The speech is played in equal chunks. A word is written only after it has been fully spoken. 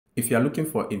If you are looking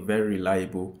for a very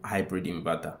reliable hybrid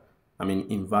inverter,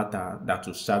 inverter that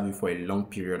will serve you for a long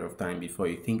period of time before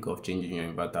you think of changing your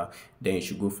inverter, then you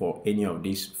should go for any of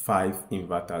these 5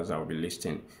 inverters I will be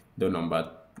listing. The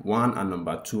number 1 and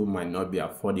number 2 might not be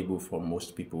affordable for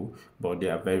most people, but they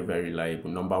are very, very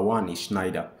reliable. Number 1 is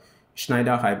Schneider.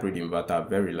 Schneider hybrid inverter,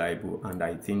 very reliable, and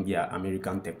I think they are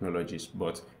American technologies,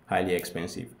 but highly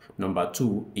expensive. Number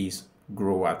 2 is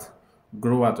Growatt.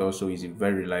 Growatt also is a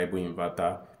very reliable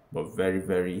inverter, but very,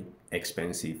 very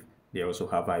expensive. They also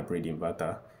have hybrid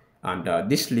inverter. And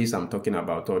this list I'm talking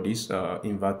about, or these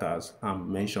inverters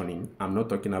I'm mentioning, I'm not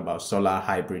talking about solar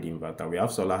hybrid inverter. We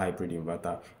have solar hybrid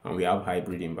inverter and we have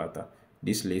hybrid inverter.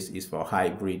 This list is for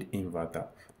hybrid inverter.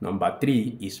 Number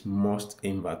 3 is MOST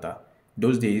inverter.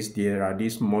 Those days, there are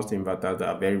these MOST inverters that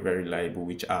are very, very reliable,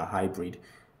 which are hybrid,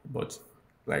 but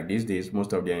like these days,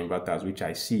 most of the inverters which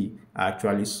I see are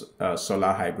actually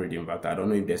solar hybrid inverter. I don't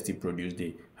know if they still produce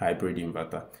the hybrid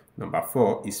inverter. Number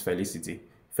 4 is Felicity.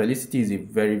 Felicity is a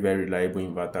very, very reliable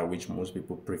inverter which most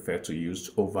people prefer to use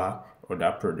over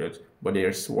other products. But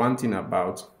there's one thing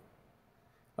about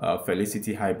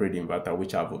Felicity hybrid inverter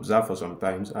which I've observed for some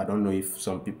times. I don't know if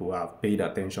some people have paid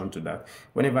attention to that.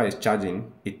 Whenever it's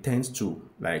charging, it tends to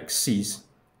like cease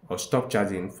or stop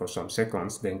charging for some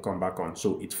seconds, then come back on.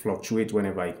 So it fluctuates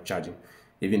whenever it's charging.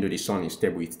 Even though the sun is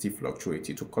stable, it still fluctuates.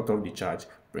 It will cut off the charge,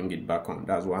 bring it back on.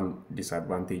 That's one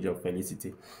disadvantage of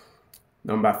Felicity.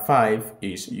 Number 5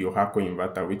 is Yohako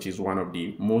inverter, which is one of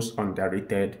the most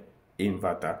underrated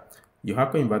inverter.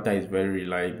 Yohako inverter is very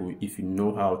reliable if you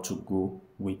know how to go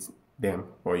with them,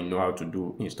 or you know how to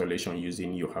do installation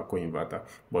using Yohako inverter.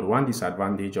 But one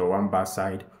disadvantage or one bad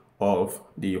side of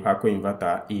the Yohako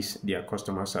inverter is their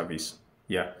customer service.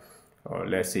 Or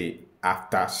let's say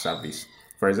after service.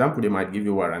 For example, they might give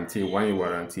you warranty, 1 year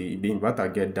warranty. If the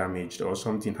inverter get damaged or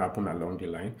something happened along the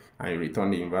line and you return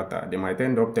the inverter, they might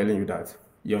end up telling you that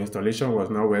your installation was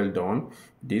not well done,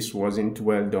 this wasn't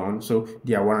well done. So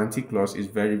their warranty clause is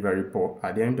very, very poor.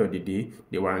 At the end of the day,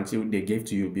 the warranty they gave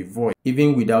to you will be void.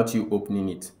 Even without you opening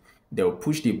it, they'll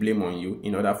push the blame on you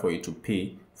in order for you to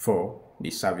pay for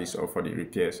the service or for the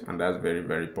repairs, and that's very,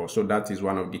 very poor. So that is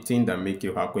one of the things that make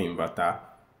your Yohako inverter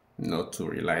not too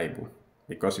reliable.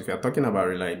 Because if you're talking about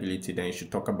reliability, then you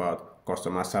should talk about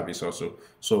customer service also.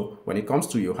 So when it comes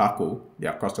to Yohako,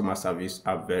 their customer service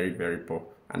are very, very poor.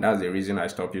 And that's the reason I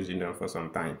stopped using them for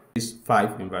some time. These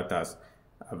 5 inverters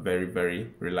are very,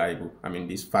 very reliable.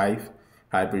 These 5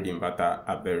 hybrid inverter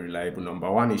are very reliable. Number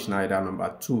 1 is Schneider.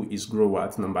 Number 2 is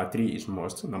Growatt. Number 3 is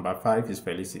MOST. Number 5 is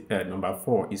Felicity. Number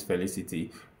 4 is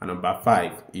Felicity. And number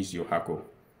 5 is Yohako.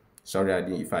 Sorry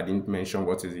if I didn't mention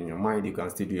what is in your mind. You can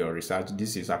still do your research.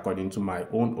 This is according to my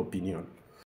own opinion.